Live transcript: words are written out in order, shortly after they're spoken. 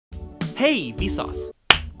Hey, Vsauce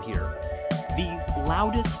here. The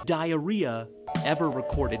loudest diarrhea ever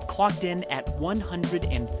recorded clocked in at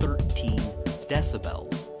 113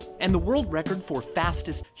 decibels. And the world record for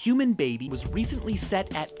fastest human baby was recently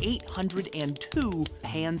set at 802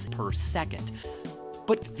 hands per second.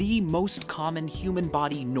 But the most common human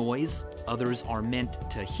body noise others are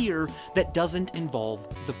meant to hear that doesn't involve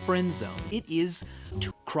the friend zone. It is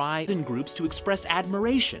to cry in groups to express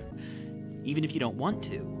admiration, even if you don't want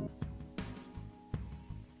to.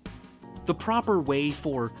 The proper way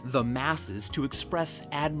for the masses to express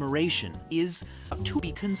admiration is to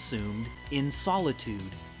be consumed in solitude,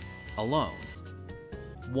 alone.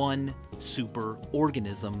 One super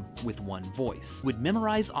organism with one voice would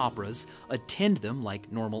memorize operas, attend them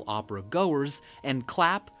like normal opera goers, and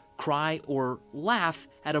clap, cry, or laugh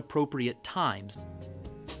at appropriate times.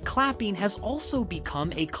 Clapping has also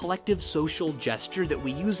become a collective social gesture that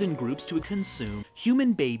we use in groups to consume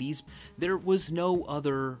human babies. There was no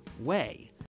other way.